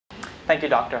Thank you,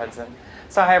 Dr. Hudson.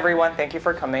 So hi, everyone. Thank you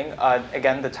for coming.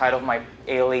 Again, the title of my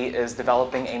ALE is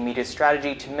Developing a Media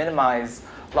Strategy to Minimize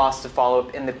Loss to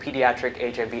Follow-up in the Pediatric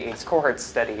HIV/AIDS Cohort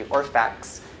Study, or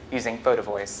FACS, using photo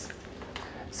voice.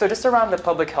 So just around the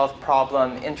public health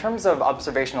problem, in terms of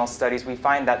observational studies, we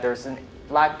find that there's a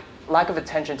lack of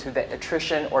attention to the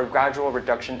attrition or gradual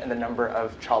reduction in the number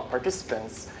of child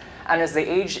participants. And as they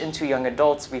age into young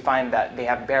adults, we find that they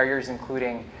have barriers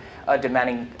including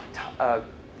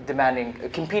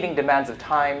competing demands of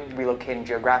time, relocating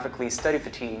geographically, study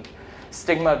fatigue,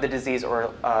 stigma of the disease,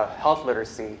 or health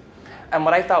literacy. And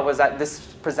what I thought was that this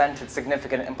presented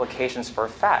significant implications for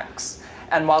FACS.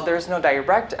 And while there's no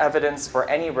direct evidence for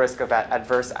any risk of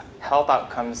adverse health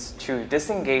outcomes to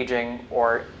disengaging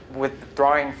or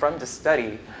withdrawing from the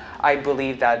study, I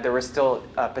believe that there was still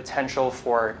potential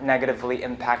for negatively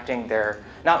impacting their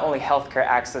not only healthcare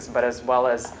access, but as well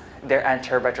as their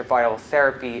antiretroviral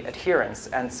therapy adherence.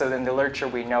 And so in the literature,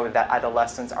 we know that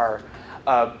adolescents are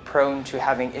prone to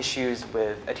having issues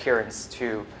with adherence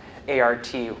to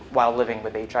ART while living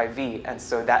with HIV. And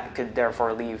so that could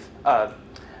therefore lead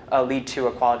to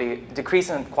a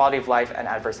decrease in quality of life and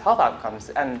adverse health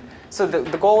outcomes. And so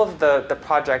the goal of the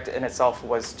project in itself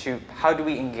was how do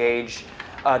we engage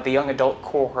the young adult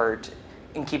cohort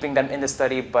in keeping them in the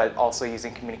study, but also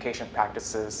using communication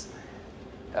practices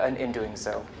in doing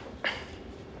so.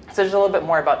 So just a little bit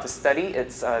more about the study.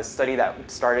 It's a study that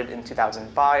started in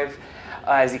 2005.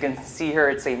 As you can see here,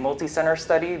 it's a multi-center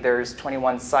study. There's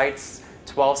 21 sites,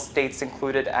 12 states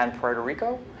included, and Puerto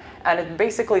Rico. And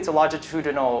it's a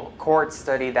longitudinal cohort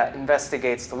study that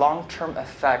investigates the long-term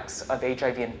effects of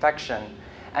HIV infection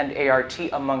and ART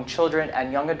among children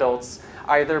and young adults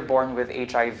either born with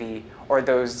HIV or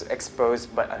those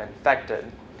exposed but uninfected.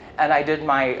 And I did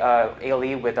my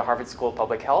ALE with the Harvard School of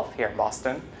Public Health here in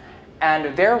Boston.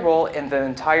 And their role in the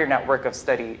entire network of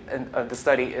the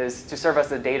study is to serve as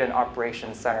the Data and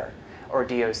Operations Center, or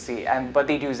DOC. And what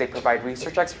they do is they provide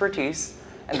research expertise,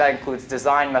 and that includes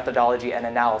design, methodology, and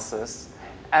analysis,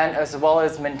 and as well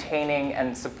as maintaining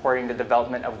and supporting the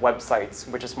development of websites,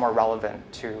 which is more relevant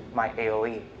to my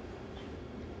ALE.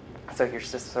 So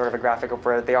here's just sort of a graphic of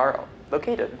where they are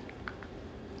located.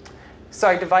 So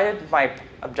I divided my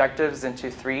objectives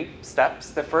into 3 steps.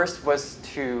 The first was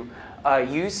to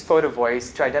use photo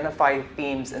voice to identify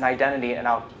themes in identity, and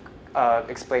I'll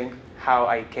explain how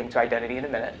I came to identity in a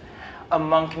minute,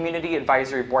 among community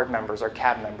advisory board members, or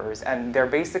CAB members. And they're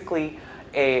basically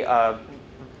a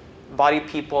body of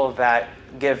people that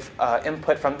give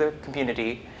input from the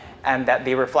community and that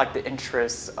they reflect the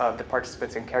interests of the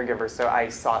participants and caregivers. So I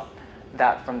sought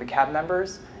that from the CAB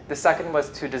members. The second was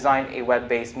to design a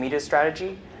web-based media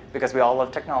strategy, because we all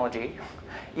love technology,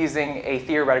 using a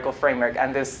theoretical framework.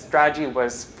 And this strategy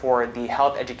was for the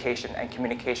Health Education and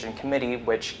Communication Committee,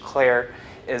 which Claire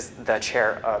is the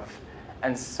chair of.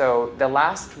 And so the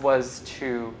last was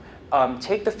to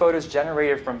take the photos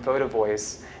generated from Photo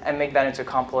Voice and make that into a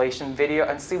compilation video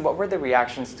and see what were the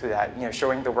reactions to that,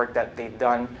 showing the work that they've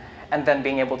done, and then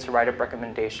being able to write up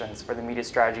recommendations for the media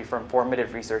strategy for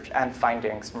informative research and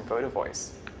findings from Photo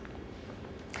Voice.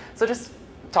 So just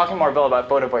talking more about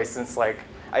Photo Voice, since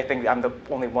I think I'm the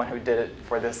only one who did it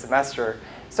for this semester.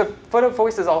 So Photo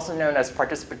Voice is also known as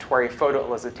participatory photo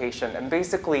elicitation, and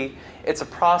basically it's a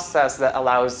process that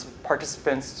allows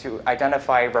participants to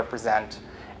identify, represent,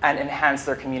 and enhance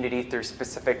their community through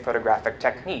specific photographic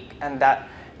technique, and that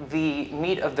the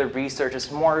meat of the research is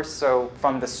more so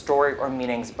from the story or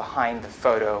meanings behind the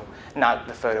photo, not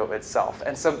the photo itself.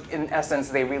 And so in essence,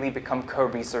 they really become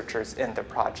co-researchers in the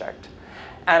project.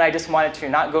 And I just wanted to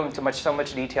not go into so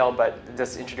much detail, but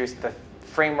just introduce the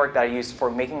framework that I used for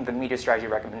making the media strategy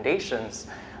recommendations.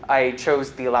 I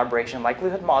chose the elaboration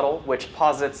likelihood model, which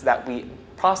posits that we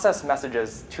process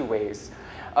messages 2 ways.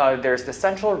 There's the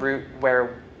central route,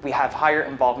 where we have higher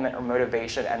involvement or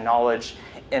motivation and knowledge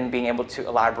in being able to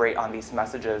elaborate on these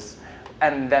messages.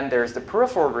 And then there's the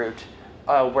peripheral route,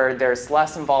 where there's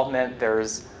less involvement,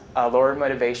 there's lower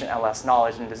motivation and less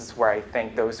knowledge, and this is where I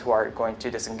think those who are going to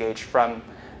disengage from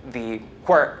who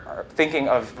are thinking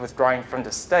of withdrawing from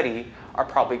the study are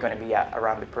probably going to be at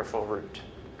around the peripheral route.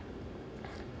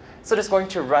 So just going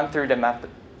to run through the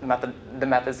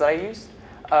methods that I used.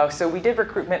 So we did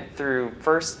recruitment through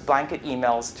first blanket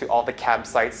emails to all the CAB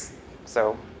sites.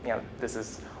 So this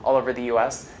is all over the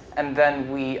US. And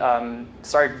then we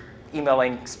started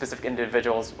emailing specific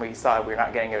individuals. We saw we were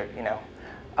not getting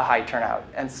a high turnout.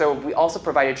 And so we also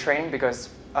provided training because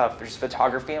there's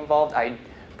photography involved. I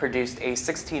produced a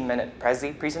 16-minute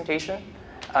presentation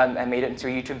and made it into a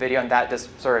YouTube video, and that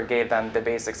just sort of gave them the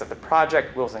basics of the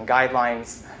project, rules and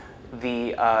guidelines,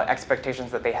 the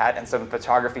expectations that they had and some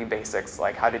photography basics,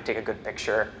 like how to take a good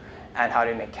picture and how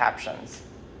to make captions.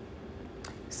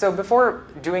 So before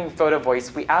doing photo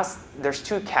voice, we asked, there's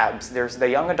two cabs. There's the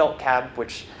young adult cab,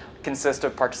 which consists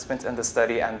of participants in the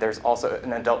study, and there's also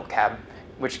an adult cab,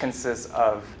 which consists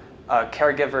of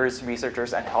caregivers,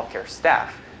 researchers, and healthcare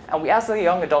staff. And we asked the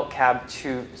young adult cab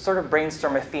to sort of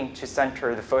brainstorm a theme to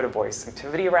center the photo voice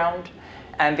activity around,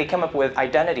 and they came up with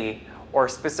identity, or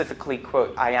specifically,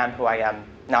 quote, "I am who I am,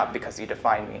 not because you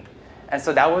define me." And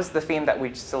so that was the theme that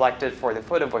we selected for the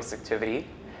photo voice activity.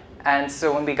 And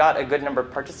so when we got a good number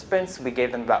of participants, we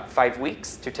gave them about 5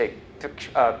 weeks to take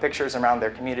pictures around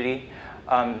their community,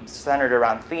 centered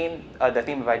around the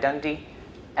theme of identity.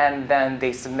 And then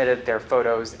they submitted their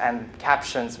photos and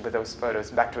captions with those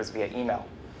photos back to us via email.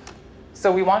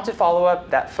 So we want to follow up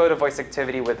that photo voice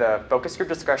activity with a focus group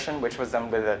discussion, which was done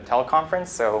with a teleconference.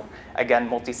 So again,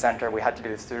 multi-center, we had to do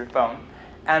this through the phone.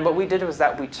 And what we did was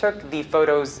that we took the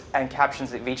photos and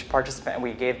captions of each participant and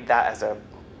we gave that as a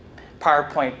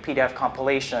PowerPoint PDF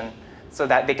compilation so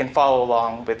that they can follow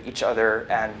along with each other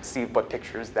and see what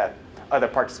pictures that other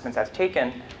participants have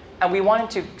taken. And we wanted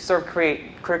to sort of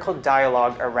create critical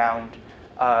dialogue around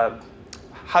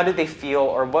how did they feel,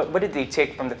 or what did they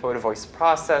take from the photo voice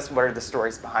process, what are the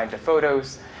stories behind the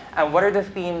photos, and what are the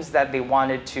themes that they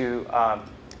wanted to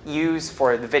use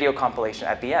for the video compilation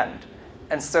at the end.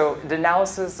 And so the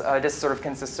analysis just sort of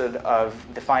consisted of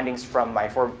the findings from my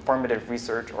formative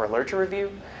research or literature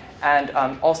review, and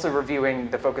also reviewing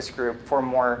the focus group for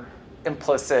more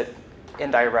implicit,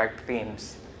 indirect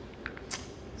themes.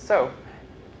 So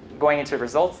going into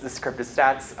results, the descriptive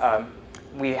stats,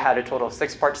 we had a total of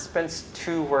 6 participants.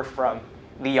 2 were from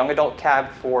the young adult cab,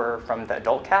 4 from the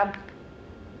adult cab.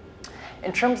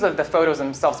 In terms of the photos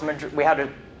themselves, we had a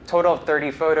total of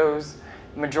 30 photos.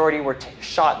 Majority were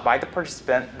shot by the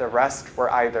participant. The rest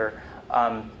were either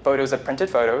photos of printed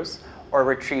photos or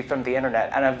retrieved from the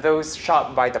internet. And of those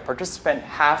shot by the participant,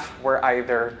 half were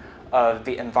either of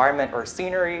the environment or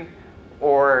scenery,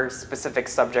 or specific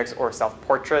subjects or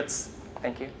self-portraits.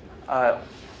 Thank you.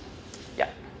 Yeah.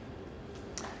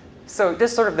 So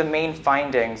this is sort of the main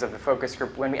findings of the focus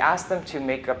group. When we asked them to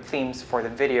make up themes for the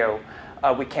video,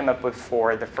 we came up with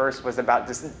 4. The first was about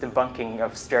this debunking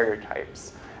of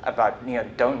stereotypes, about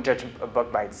don't judge a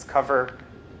book by its cover.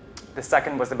 The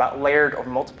second was about layered or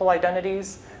multiple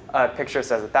identities. Picture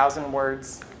says 1,000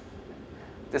 words.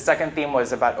 The second theme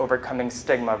was about overcoming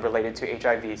stigma related to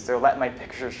HIV. So let my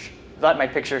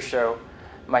picture show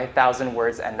my 1,000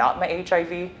 words and not my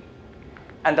HIV.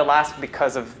 And the last,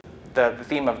 because of the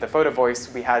theme of the photo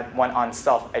voice, we had one on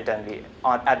self-identity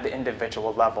at the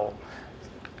individual level.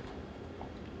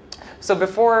 So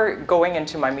before going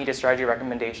into my media strategy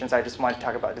recommendations, I just want to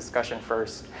talk about discussion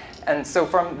first. And so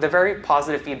from the very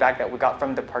positive feedback that we got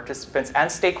from the participants and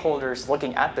stakeholders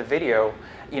looking at the video,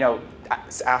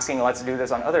 asking let's do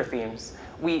this on other themes,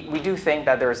 we do think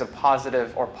that there is a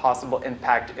positive or possible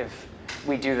impact if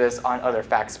we do this on other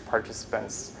FACTS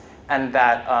participants. And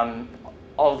that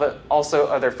also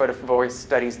other photo voice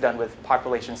studies done with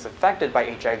populations affected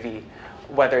by HIV,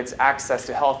 whether it's access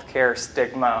to healthcare,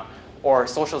 stigma, or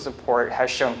social support, has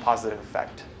shown positive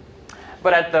effect.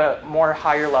 But at the more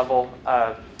higher level,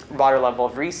 broader level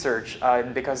of research,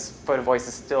 because photo voice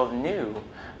is still new,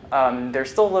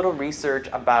 there's still little research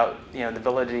about the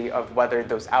validity of whether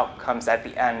those outcomes at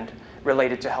the end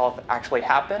related to health actually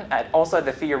happen. Also at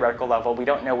the theoretical level, we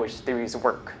don't know which theories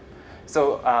work.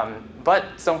 So, but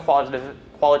some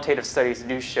qualitative studies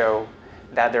do show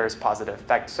that there is positive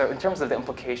effect. So in terms of the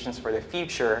implications for the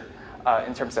future,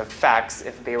 in terms of facts,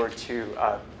 if they were to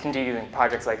continue doing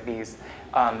projects like these,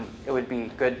 it would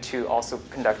be good to also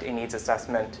conduct a needs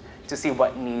assessment to see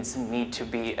what needs need to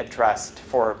be addressed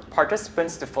for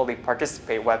participants to fully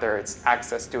participate, whether it's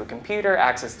access to a computer,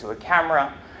 access to a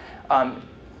camera,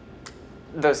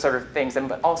 those sort of things.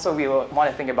 But also we want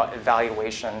to think about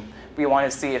evaluation. We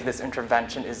want to see if this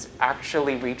intervention is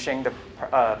actually reaching the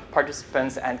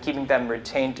participants and keeping them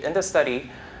retained in the study.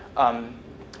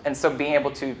 And so being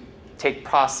able to take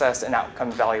process and outcome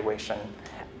evaluation.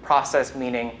 Process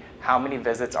meaning how many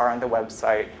visits are on the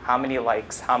website, how many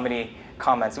likes, how many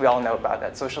comments. We all know about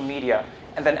that. Social media.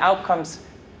 And then outcomes,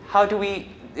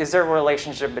 is there a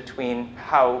relationship between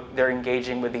how they're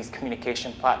engaging with these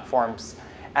communication platforms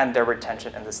and their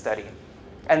retention in the study?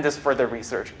 And this further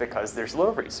research, because there's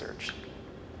little research.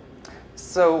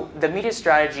 So the media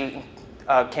strategy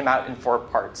came out in 4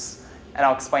 parts. And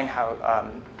I'll explain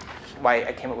why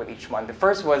I came up with each one. The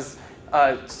first was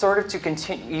sort of to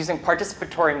continue using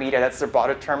participatory media. That's the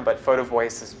broader term, but photo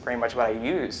voice is pretty much what I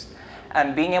used.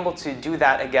 And being able to do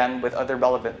that again with other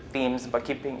relevant themes, but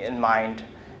keeping in mind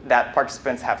that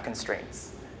participants have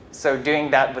constraints. So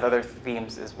doing that with other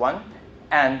themes is one.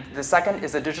 And the second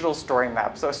is a digital story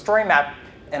map. So a story map,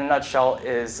 in a nutshell,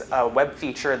 is a web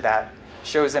feature that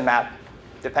shows a map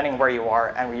depending where you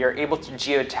are, and you're able to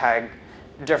geotag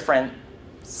different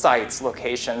sites,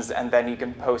 locations, and then you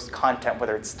can post content,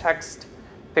 whether it's text,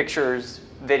 pictures,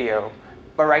 video.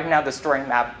 But right now, the story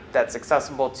map that's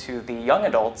accessible to the young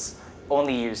adults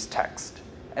only use text.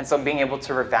 And so being able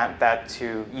to revamp that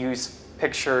to use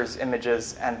pictures,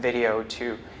 images, and video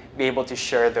to be able to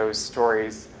share those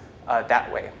stories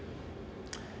that way.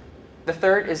 The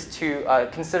third is to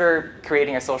consider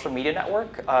creating a social media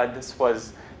network. This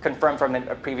was confirmed from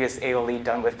a previous AOLE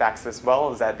done with VAX as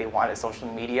well, is that they want a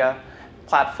social media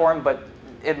platform, but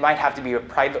it might have to be a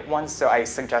private one, so I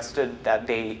suggested that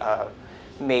they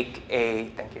make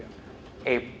a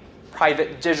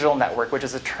private digital network, which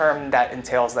is a term that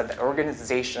entails that the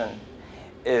organization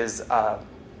is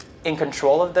in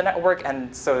control of the network,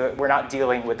 and so we're not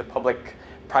dealing with the public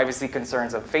privacy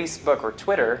concerns of Facebook or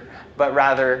Twitter, but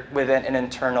rather within an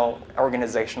internal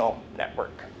organizational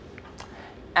network.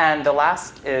 And the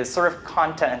last is sort of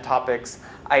content and topics.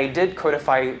 I did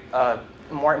codify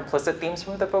more implicit themes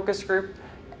from the focus group,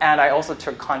 and I also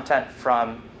took content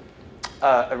from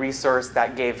a resource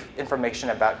that gave information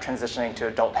about transitioning to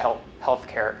adult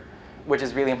healthcare, which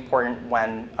is really important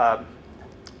when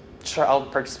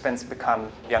child participants become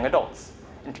young adults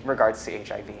in regards to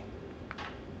HIV.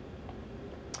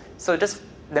 So just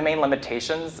the main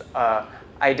limitations,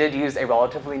 I did use a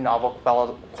relatively novel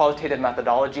qualitative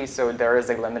methodology, so there is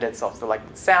a limited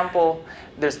self-selected sample.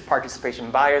 There's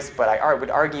participation bias, but I would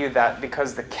argue that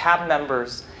because the CAB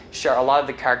members share a lot of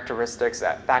the characteristics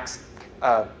that VAX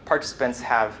participants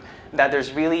have, that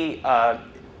there's really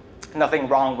nothing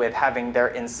wrong with having their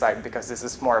insight, because this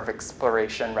is more of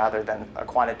exploration rather than a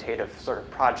quantitative sort of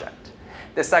project.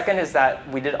 The second is that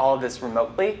we did all of this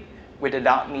remotely. We did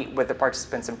not meet with the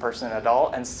participants in person at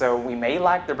all, and so we may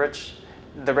lack the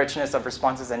richness of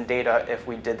responses and data if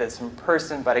we did this in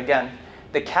person. But again,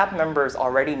 the CAB members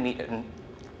already meet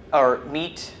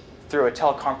through a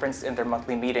teleconference in their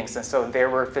monthly meetings, and so they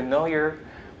were familiar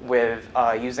with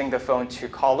using the phone to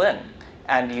call in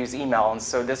and use email, and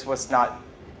so this was not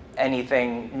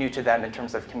anything new to them in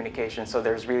terms of communication, so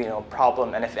there's really no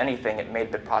problem, and if anything, it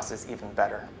made the process even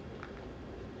better.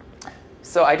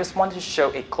 So I just wanted to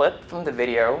show a clip from the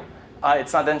video.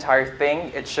 It's not the entire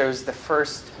thing. It shows the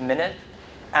first minute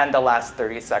and the last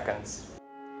 30 seconds.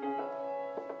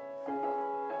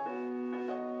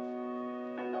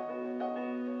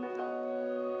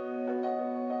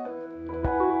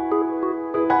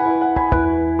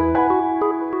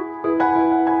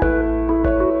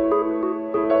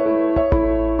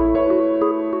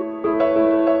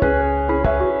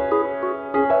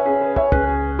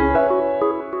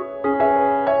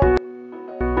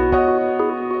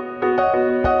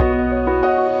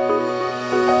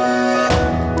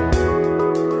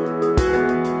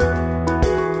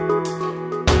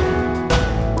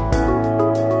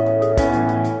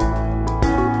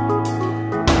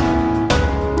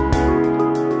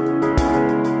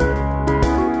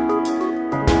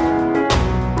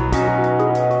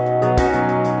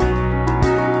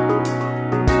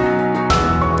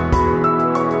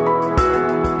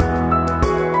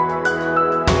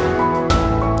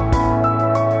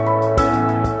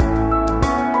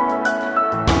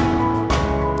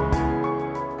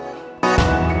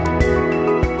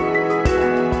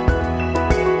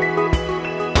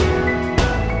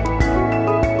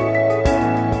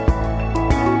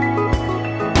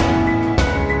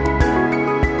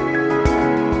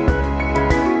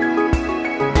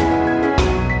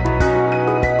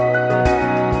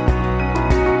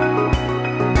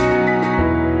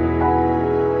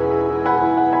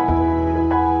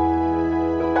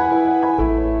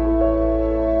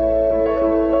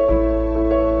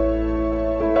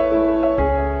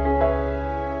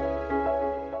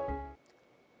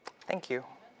 Thank you.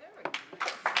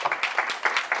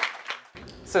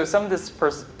 So some of this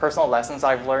personal lessons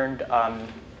I've learned,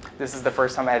 this is the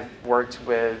first time I've worked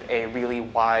with a really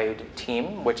wide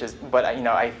team, but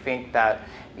I think that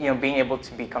being able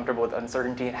to be comfortable with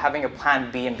uncertainty and having a plan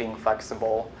B and being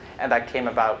flexible, and that came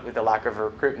about with the lack of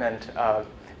recruitment,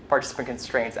 participant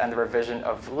constraints, and the revision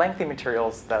of lengthy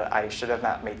materials that I should have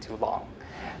not made too long.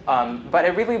 But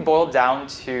it really boiled down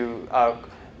to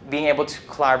being able to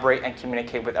collaborate and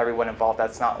communicate with everyone involved.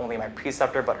 That's not only my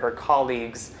preceptor, but her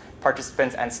colleagues,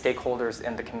 participants, and stakeholders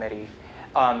in the committee.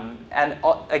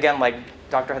 Again, like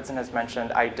Dr. Hudson has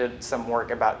mentioned, I did some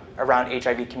work around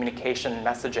HIV communication and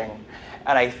messaging.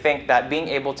 And I think that being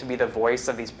able to be the voice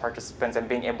of these participants and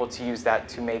being able to use that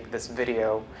to make this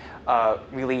video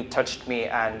really touched me,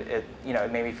 and it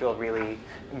made me feel really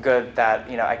good that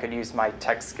I could use my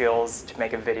tech skills to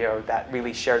make a video that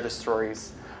really shared the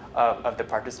stories of the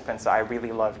participants. So I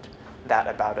really loved that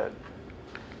about it.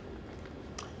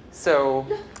 So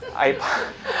I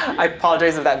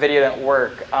apologize if that video didn't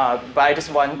work, but I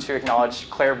just wanted to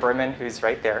acknowledge Claire Berman, who's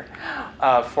right there,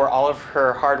 for all of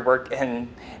her hard work in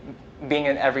being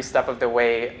in every step of the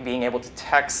way, being able to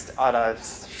text on a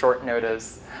short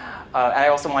notice. And I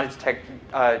also wanted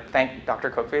to thank Dr.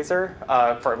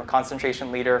 Kochweiser for a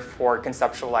concentration leader for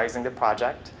conceptualizing the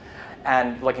project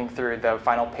and looking through the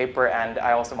final paper. And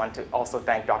I also want to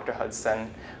thank Dr.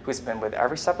 Hudson, who's been with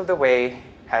every step of the way,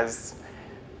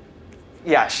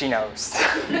 yeah, she knows.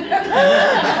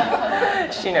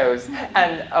 She knows.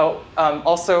 And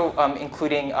also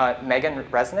including Megan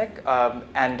Resnick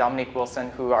and Dominique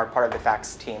Wilson, who are part of the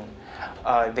FACS team.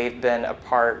 They've been a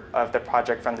part of the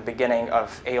project from the beginning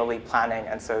of AOLE planning,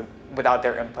 and so without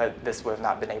their input, this would have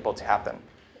not been able to happen.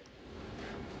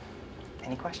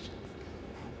 Any questions?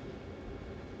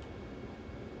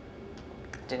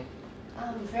 Jenny?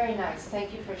 Very nice.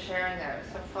 Thank you for sharing that. It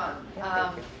was so fun. Yeah,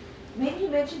 thank you. Maybe you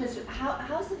mentioned this.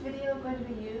 How's the video going to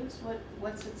be used?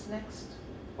 What's its next?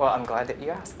 Well, I'm glad that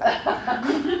you asked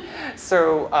that.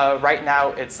 So right now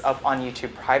it's up on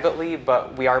YouTube privately,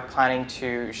 but we are planning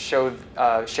to share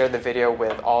the video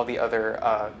with all the other,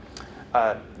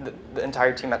 the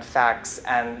entire team at FACS,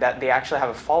 and that they actually have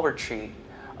a fall retreat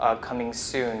coming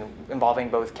soon involving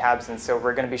both cabs, and so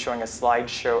we're going to be showing a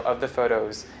slideshow of the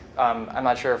photos. I'm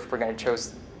not sure if we're going to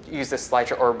use this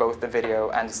slideshow or both the video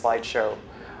and the slideshow.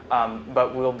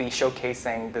 But we'll be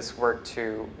showcasing this work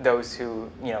to those who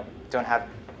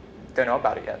don't know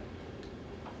about it yet.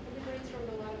 We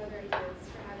brainstormed a lot of other ideas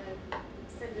for how to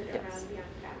send it around beyond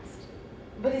FACS.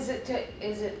 But is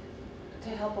it to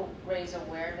help raise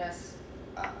awareness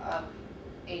of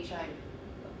HIV?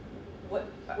 What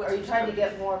are you trying to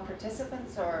get more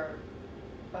participants, or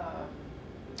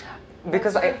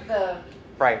because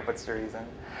right, what's the reason?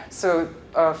 So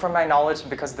from my knowledge,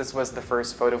 because this was the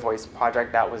first photo voice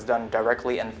project that was done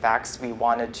directly in FACS, we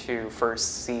wanted to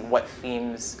first see what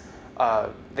themes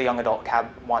the young adult cab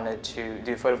wanted to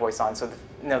do photo voice on. So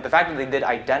the fact that they did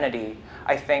identity,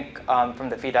 I think from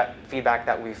the feedback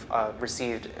that we've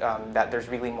received, that there's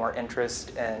really more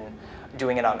interest in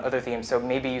doing it on other themes. So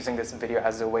maybe using this video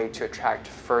as a way to attract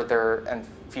further and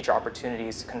future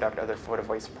opportunities to conduct other photo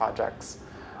voice projects,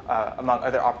 among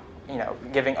other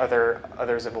giving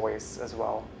others a voice as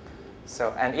well.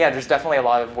 So, and yeah, there's definitely a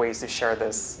lot of ways to share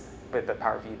this with the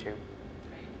power of YouTube.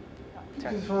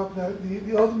 Just follow up,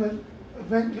 the ultimate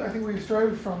event I think where you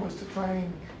started from was to try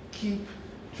and keep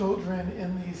children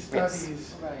in these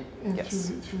studies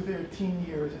through their teen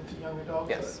years into young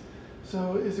adulthood. Yes.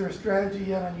 So is there a strategy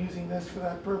yet on using this for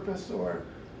that purpose, or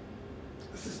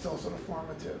this is still sort of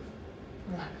formative?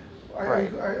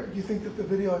 Do you think that the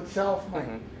video itself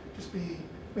might just be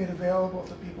made available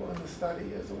to people in the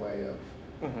study as a way of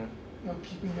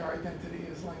keeping their identity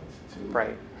as linked to?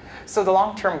 Right. So the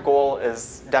long-term goal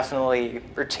is definitely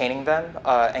retaining them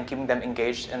and keeping them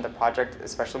engaged in the project,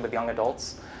 especially with young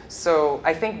adults. So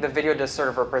I think the video just sort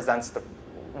of represents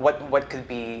what could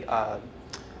be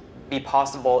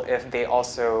possible if they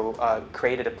also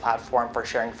created a platform for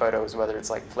sharing photos, whether it's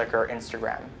like Flickr or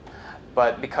Instagram.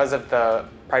 But because of the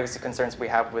privacy concerns we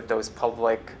have with those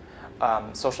public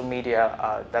social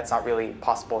media, that's not really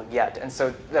possible yet. And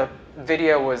so the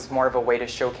video was more of a way to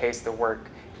showcase the work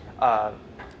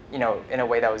in a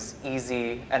way that was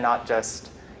easy and not just,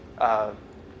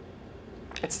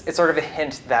 it's sort of a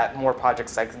hint that more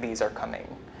projects like these are coming.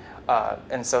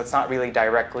 And so it's not really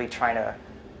directly trying to,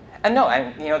 and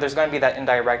there's going to be that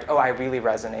indirect, oh, I really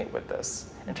resonate with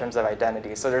this in terms of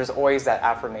identity. So there's always that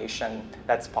affirmation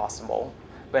that's possible.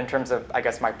 But in terms of, I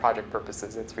guess, my project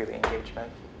purposes, it's really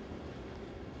engagement.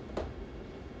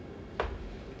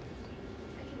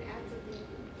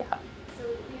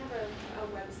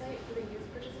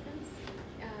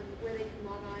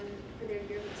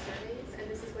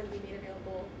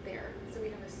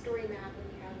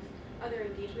 Other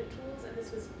engagement tools, and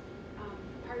this was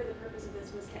part of the purpose of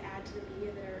this was to add to the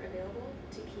media that are available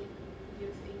to keep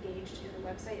youth engaged in the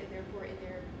website and therefore in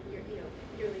their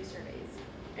yearly surveys,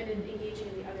 and in engaging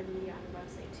in the other media on the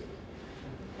website too.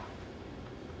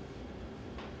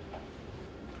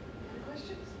 Other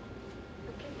questions?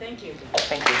 Okay, thank you.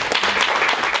 Thank you.